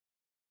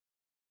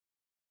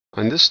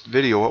On this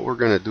video, what we're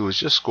going to do is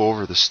just go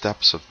over the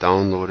steps of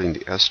downloading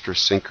the Estrus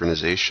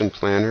Synchronization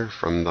Planner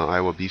from the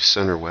Iowa Beef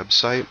Center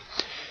website.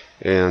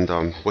 And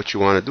what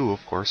you want to do,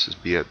 of course, is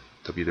be at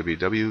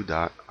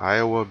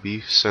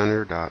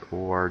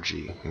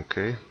www.iowabeefcenter.org.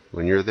 Okay,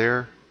 when you're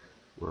there,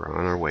 we're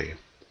on our way.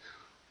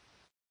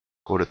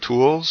 Go to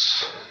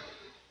Tools,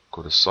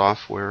 go to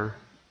Software,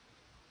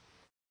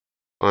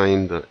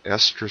 find the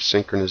Estrus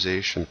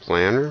Synchronization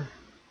Planner,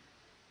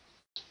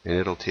 and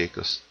it'll take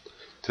us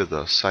to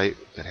the site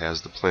that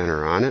has the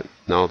planner on it.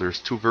 Now there's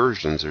two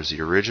versions. There's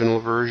the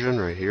original version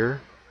right here,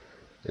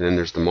 and then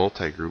there's the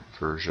multi-group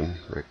version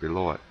right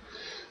below it.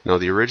 Now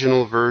the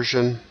original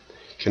version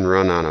can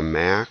run on a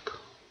Mac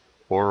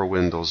or a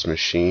Windows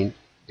machine.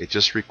 It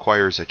just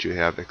requires that you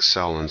have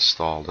Excel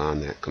installed on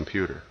that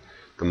computer.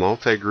 The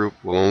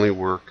multi-group will only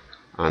work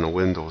on a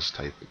Windows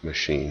type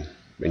machine,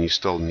 and you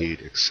still need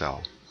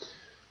Excel.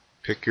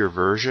 Pick your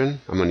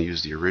version. I'm going to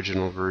use the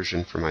original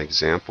version for my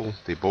example.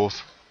 They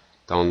both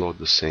download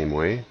the same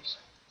way.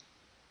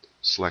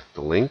 Select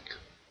the link.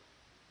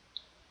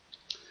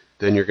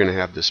 Then you're going to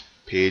have this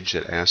page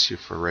that asks you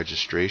for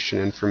registration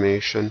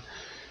information.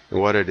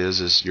 And what it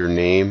is your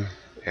name,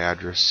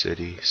 address,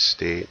 city,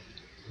 state.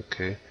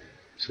 Okay,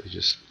 so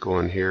just go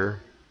in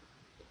here,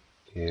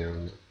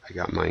 and I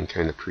got mine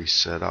kind of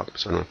pre-set up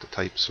so I don't have to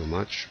type so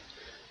much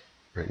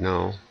right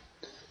now.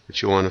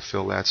 But you want to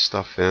fill that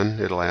stuff in.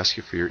 It'll ask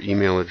you for your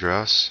email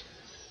address,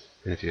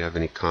 and if you have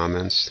any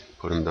comments,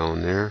 put them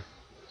down there.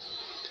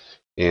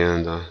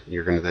 And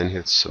you're going to then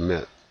hit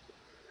submit.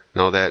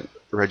 Now that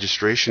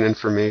registration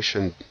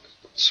information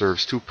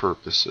serves two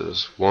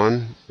purposes.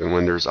 One, and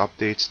when there's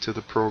updates to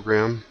the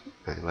program,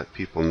 I let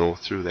people know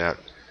through that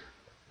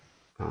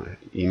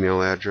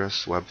email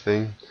address web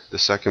thing. The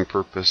second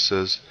purpose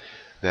is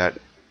that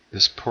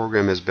this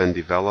program has been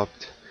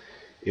developed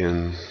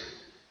in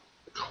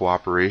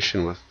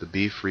cooperation with the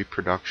Beef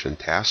Reproduction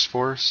Task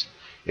Force,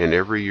 and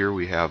every year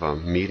we have a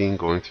meeting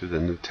going through the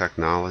new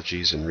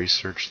technologies and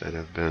research that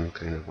have been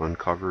kind of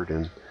uncovered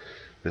in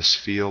this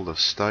field of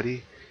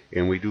study,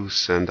 and we do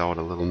send out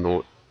a little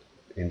note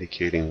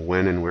indicating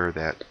when and where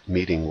that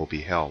meeting will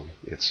be held.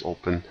 It's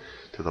open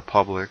to the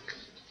public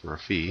for a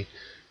fee,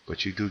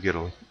 but you do get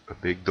a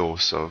big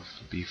dose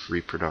of beef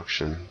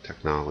reproduction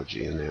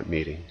technology in that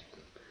meeting.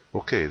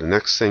 Okay, the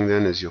next thing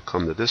then is you'll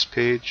come to this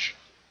page,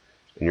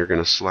 and you're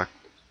going to select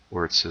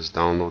where it says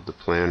download the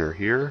planner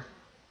here.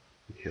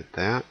 You hit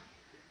that,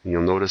 and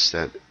you'll notice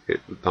that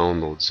it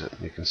downloads it.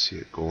 You can see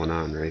it going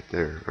on right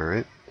there.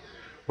 Alright,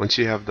 once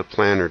you have the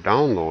planner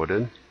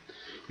downloaded,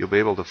 you'll be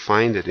able to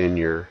find it in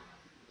your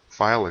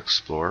File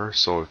Explorer.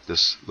 So if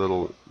this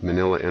little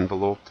manila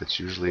envelope that's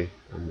usually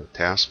on the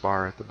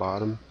taskbar at the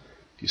bottom,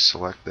 if you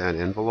select that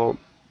envelope,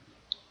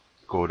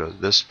 go to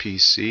this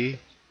PC,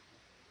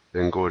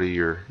 then go to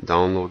your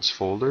Downloads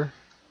folder,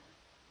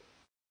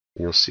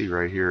 and you'll see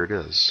right here it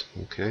is.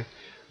 Okay,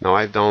 now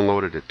I've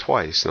downloaded it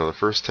twice. Now the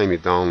first time you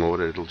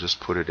download it, it'll just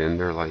put it in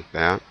there like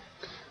that,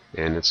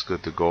 and it's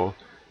good to go.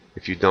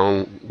 If you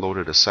download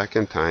it a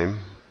second time,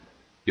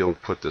 you'll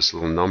put this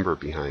little number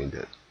behind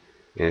it,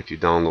 and if you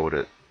download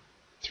it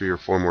 3 or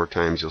 4 more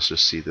times, you'll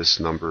just see this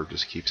number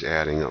just keeps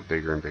adding up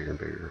bigger and bigger and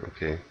bigger.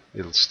 Okay,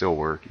 it'll still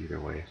work either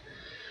way.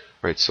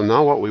 Alright, so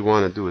now what we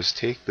want to do is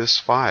take this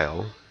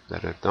file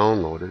that I've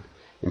downloaded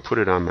and put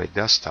it on my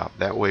desktop.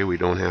 That way we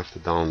don't have to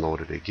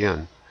download it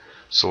again.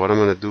 So what I'm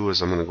going to do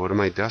is I'm going to go to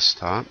my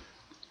desktop.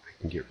 I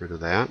can get rid of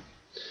that.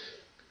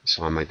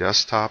 So on my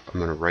desktop, I'm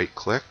going to right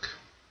click.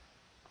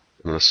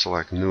 I'm going to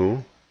select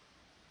new,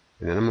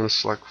 and then I'm going to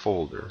select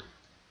folder.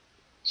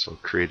 So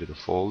I've created a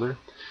folder,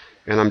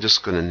 and I'm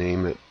just going to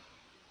name it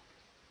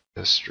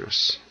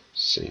Estrus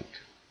Sync.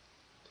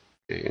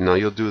 Okay, and now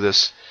you'll do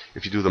this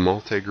if you do the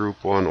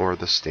multi-group one or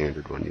the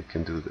standard one. You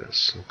can do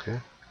this.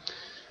 Okay,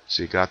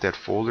 so you got that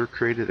folder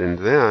created, and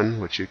then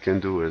what you can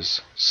do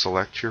is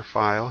select your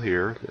file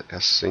here, the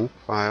SSync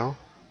file,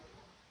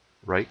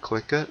 right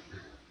click it,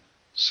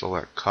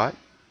 select cut,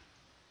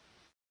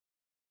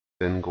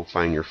 then go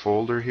find your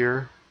folder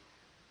here,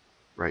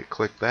 right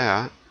click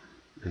that,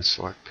 and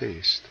select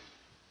paste.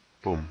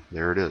 Boom,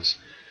 there it is.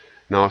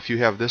 Now if you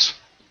have this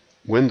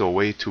window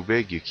way too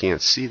big, you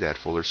can't see that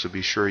folder, so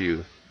be sure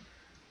you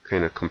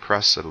kind of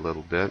compress it a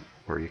little bit,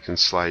 or you can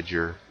slide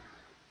your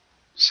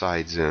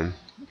sides in,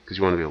 because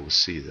you want to be able to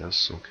see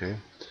this. Okay,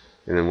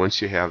 and then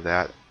once you have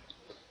that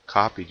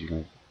copied, you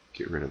can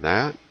get rid of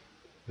that,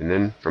 and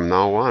then from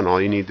now on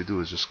all you need to do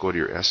is just go to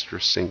your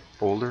Estrus Sync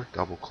folder,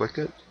 double click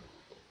it,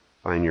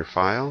 find your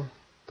file,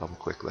 double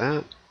click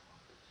that,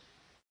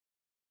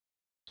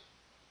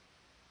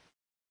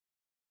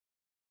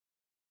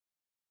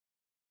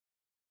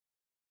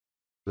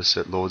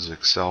 it loads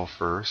Excel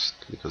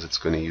first because it's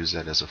going to use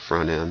that as a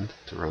front end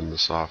to run the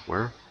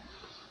software.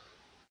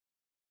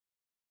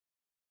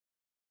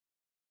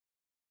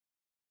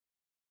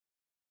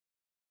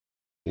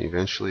 And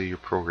eventually your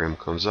program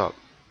comes up.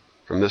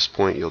 From this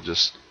point, you'll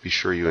just be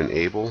sure you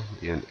enable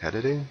the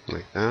editing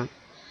like that,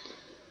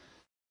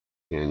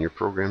 and your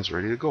program's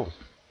ready to go.